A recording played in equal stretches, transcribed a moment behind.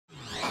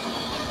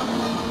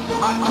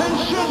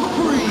Attention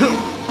freeze!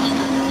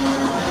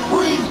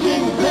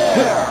 Freezing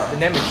bear! The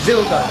name is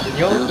Zilgon, the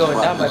you're going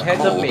down by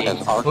hands of me.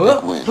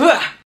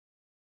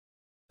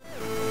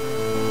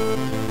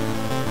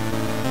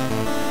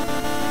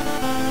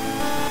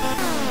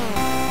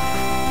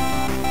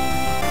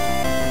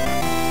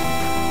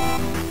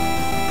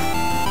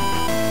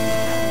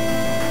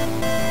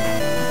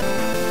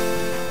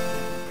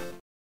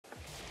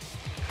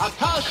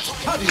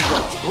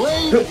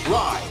 Blade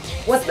ride!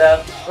 What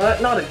the?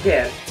 Not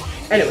again.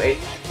 Anyway,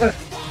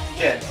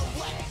 Jin,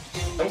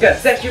 I'm gonna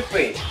set you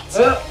free. It's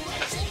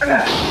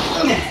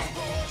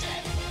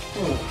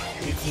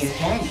you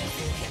again.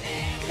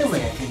 The Will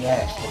of the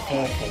Ark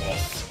prepared for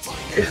this.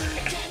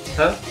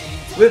 Huh?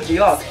 Will the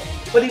Ark?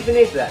 What even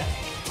is that?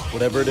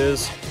 Whatever it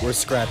is, we're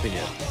scrapping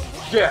it.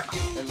 Yeah,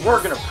 and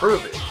we're gonna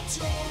prove it.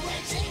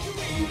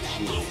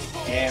 You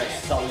dare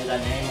sully the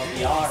name of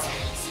the Ark?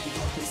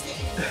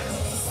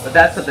 But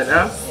that's something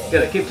I'm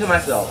gonna keep to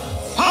myself.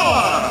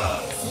 Power!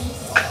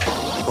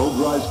 Code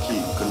Rise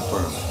key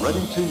confirmed.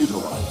 Ready to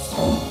utilize.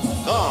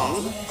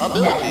 Gong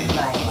ability.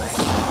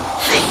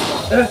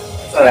 Oh,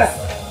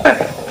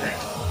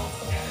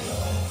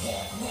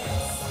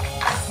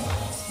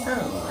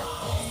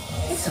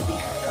 this'll be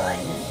fun.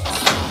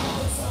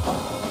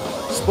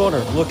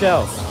 Spawner, look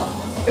out!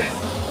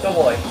 Don't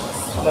worry,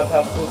 my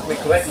power proved me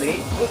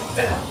correctly.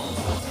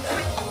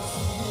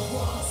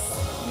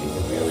 Do you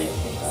really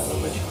think I will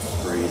let you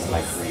freeze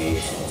my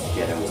creation and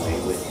get away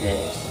with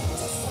it?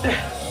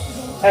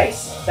 Hey,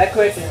 that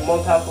creation is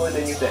more powerful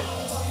than you think,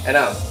 and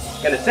I'm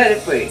gonna set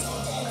it free.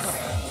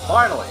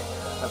 Finally!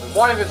 I've been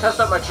wanting to test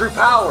out my true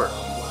power!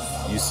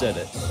 You said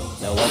it.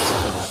 Now let's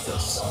finish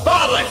this.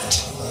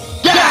 Barlet!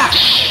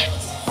 Dash!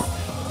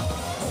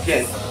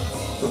 Jin,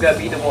 we're gonna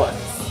be the one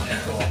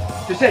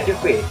to set you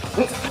free.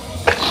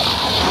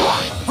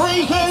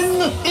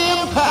 Freezing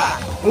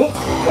impact!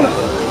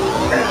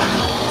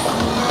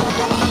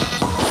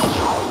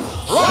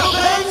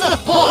 Rolling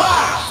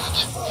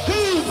blast!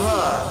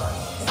 Fever!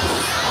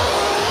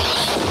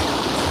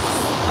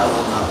 I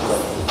will not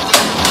let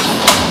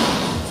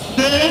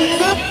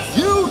Then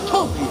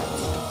Utopia!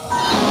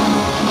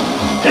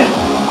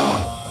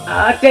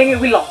 Ah, dang it,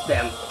 we lost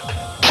them.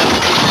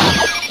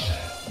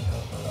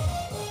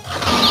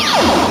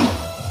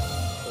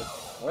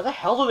 Where the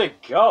hell did they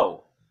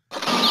go?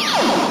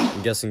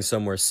 I'm guessing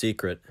somewhere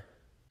secret.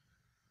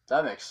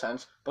 That makes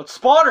sense. But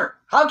Spawner,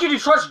 how can you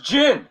trust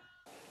Jin?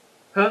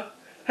 Huh?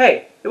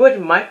 Hey, it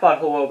wasn't my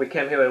fault Horobi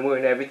came here and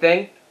ruined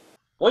everything.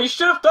 Well, you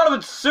should have thought of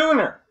it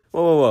sooner.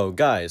 Whoa,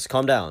 guys,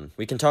 calm down.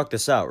 We can talk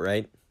this out,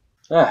 right?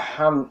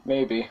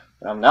 Maybe.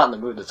 But I'm not in the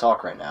mood to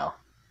talk right now.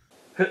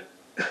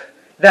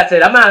 That's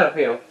it, I'm out of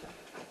here.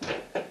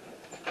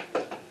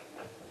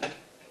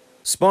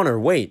 Spawner,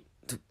 wait.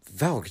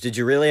 Valk, did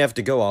you really have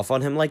to go off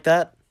on him like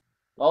that?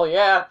 Well,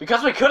 yeah,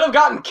 because we could have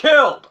gotten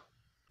killed!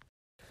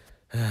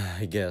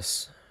 I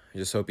guess. I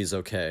just hope he's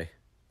okay.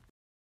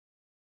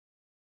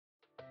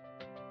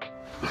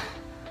 What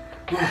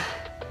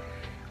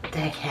the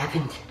heck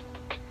happened?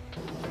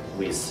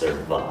 We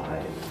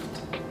survived.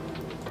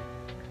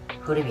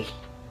 Horobi,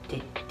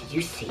 did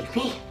you save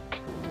me?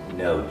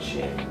 No,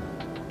 Jin.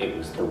 It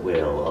was the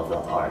Will of the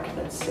Ark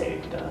that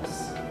saved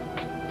us.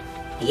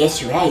 I guess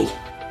you're right.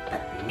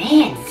 But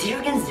man,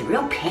 Zero Gun's the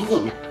real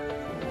pain.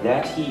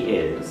 That he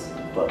is,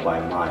 but by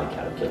my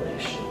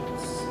calculations.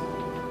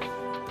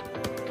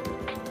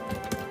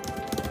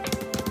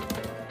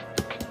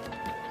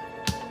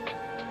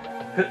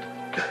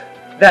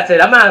 That's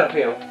it, I'm out of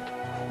here.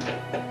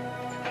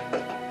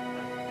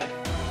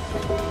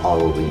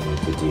 All we need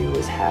to do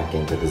is hack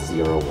into the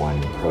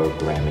 01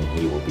 program and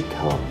he will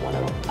become one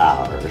of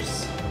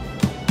ours.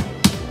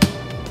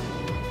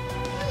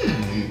 I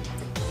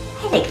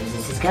like where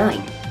this is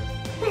going.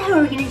 But how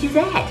are we gonna do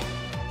that?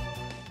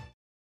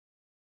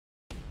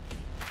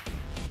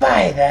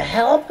 By the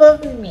help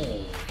of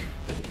me.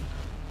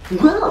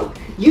 Whoa,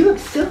 you look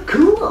so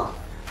cool.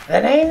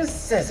 The name's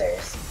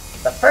Scissors.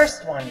 The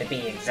first one to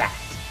be exact.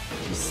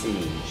 You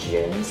see,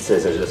 Jin,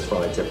 Scissors is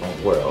from a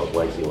different world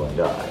like you and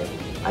I.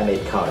 I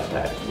made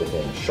contact with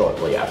him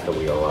shortly after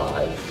we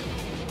arrived.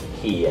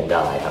 He and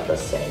I have the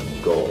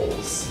same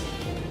goals.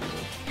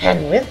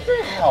 And with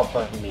the help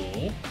of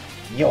me,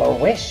 your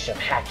wish of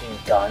hacking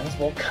guns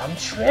will come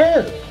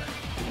true.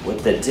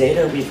 With the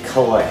data we've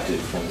collected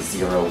from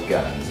Zero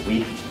Guns,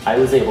 I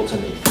was able to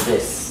make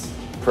this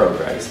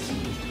progress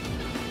key.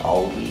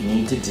 All we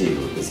need to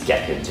do is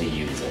get him to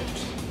use it.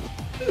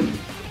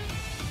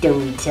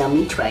 Don't tell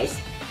me twice.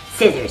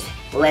 Scissors,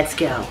 let's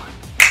go.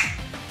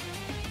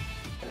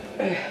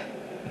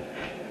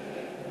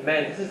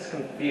 Man, this is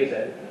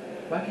confusing.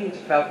 Why can't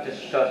Valk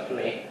just trust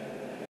me?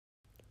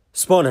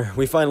 Spawner,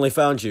 we finally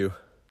found you.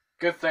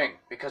 Good thing,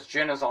 because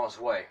Jin is on his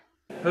way.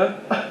 Huh?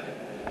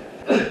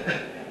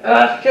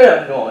 Shut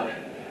up, Norn.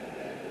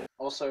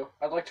 Also,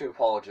 I'd like to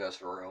apologize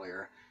for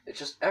earlier. It's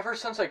just ever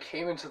since I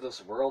came into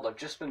this world, I've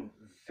just been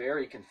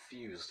very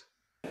confused.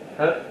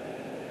 Huh?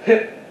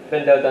 Been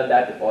there, done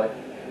that before.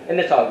 And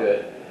it's all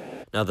good.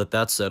 Now that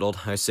that's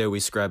settled, I say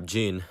we scrap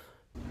Jin.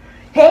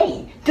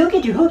 Hey, don't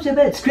get your hopes up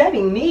about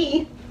scrapping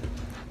me.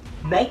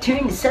 Might turn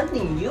into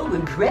something you'll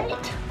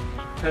regret.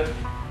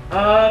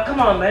 Come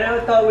on, man.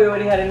 I thought we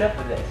already had enough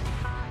of this.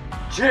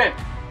 Jin,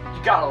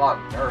 you got a lot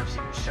of nerves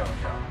even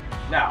showing up.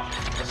 Now,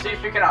 let's see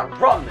if you can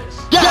outrun this.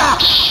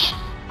 Dash!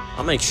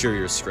 I'll make sure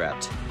you're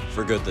scrapped.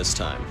 For good this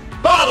time.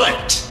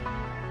 Bullet!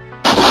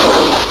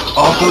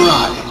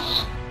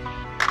 Authorize.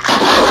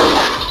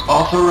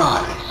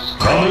 Authorize.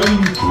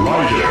 Kamen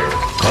Rider!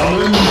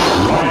 Kamen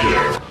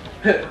Rider!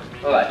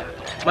 Alright,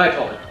 my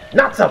turn.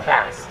 Not so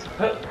fast!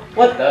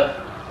 What the?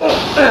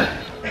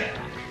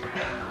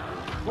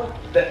 What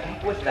the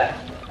heck was that?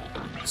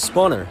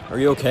 Spawner, are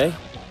you okay?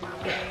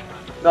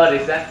 Not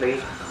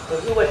exactly. But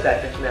who was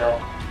that just now?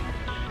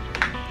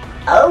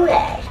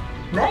 Alright,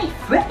 my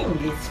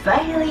friend is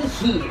finally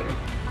here.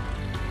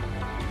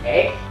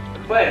 Eh?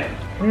 When?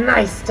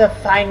 Nice to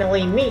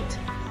finally meet.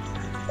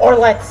 Or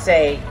let's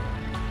say,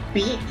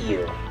 beat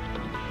you.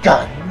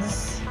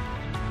 Guns?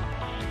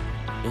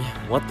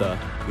 What the?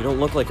 You don't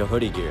look like a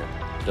hoodie gear.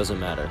 Doesn't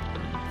matter.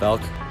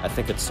 Valk, I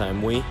think it's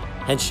time we...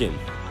 Henshin.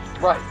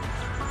 Right.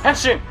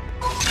 Henshin!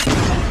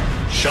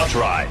 Shut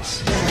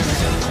rise!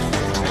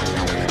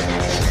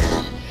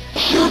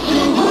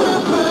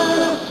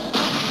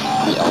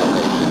 The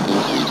elevation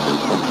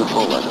increases as the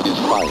bullet is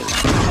fired.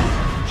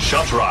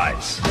 Shut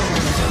rise!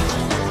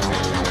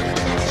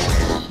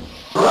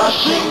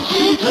 Rushing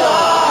Peter!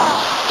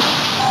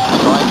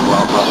 Trying to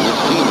outrun this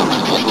demon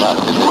is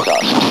left in the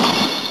dust.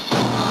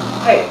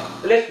 Hey,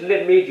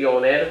 let me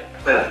join in.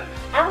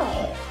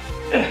 Ow!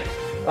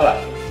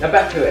 Alright, now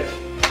back to it.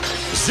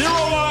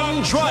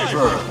 01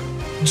 Driver!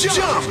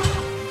 Jump!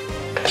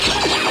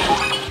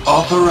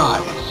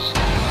 Authorize.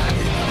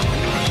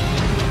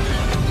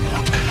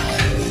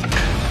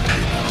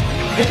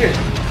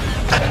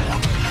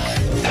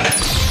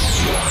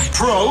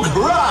 Probe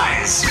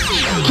rise!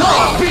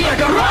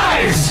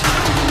 Rise!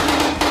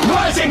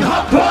 Rising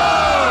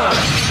hopper!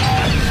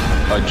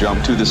 A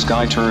jump to the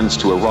sky turns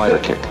to a rider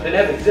kick. Then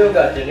having still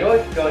got the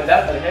noise going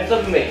down by the hands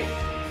of me.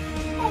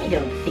 I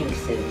don't think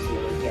so,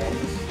 Zero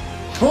Guns.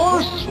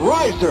 Force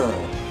Riser!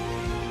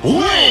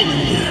 Wing!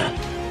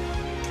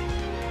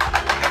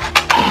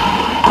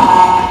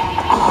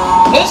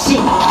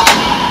 Mission!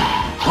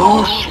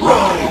 Force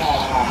Rise!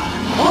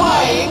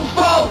 Flying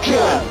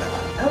Falcon!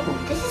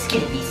 Oh, this is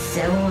gonna be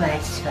so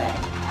much fun.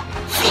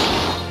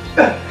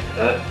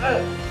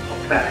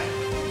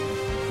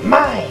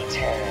 My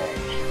turn.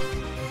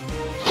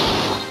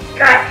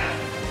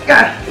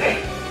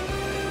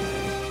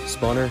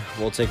 Spawner,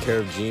 we'll take care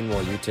of Jin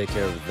while you take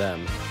care of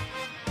them.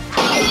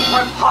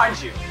 I'm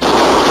behind you!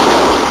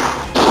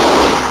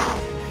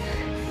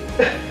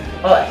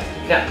 Alright,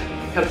 now,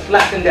 come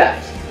slack and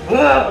dance.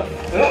 Ow!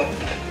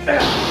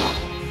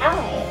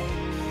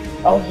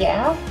 Oh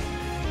yeah?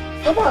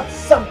 How about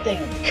something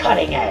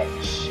cutting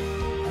edge?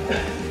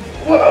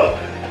 Whoa!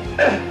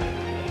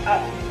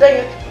 Dang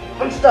it,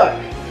 I'm stuck.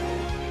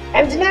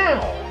 And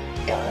now,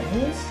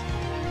 Guns,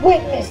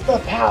 witness the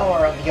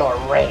power of your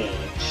rage.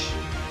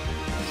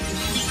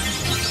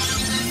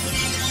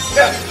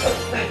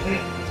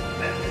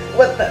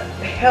 What the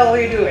hell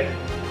are you doing?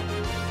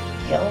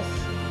 You'll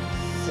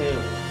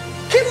soon.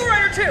 Keyboard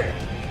Rider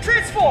 2!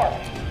 Transform!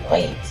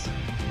 Wait.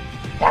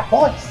 That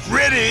voice.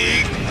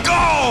 Ready,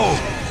 go!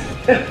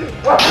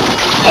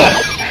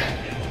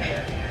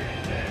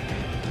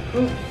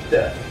 Who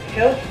the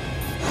hell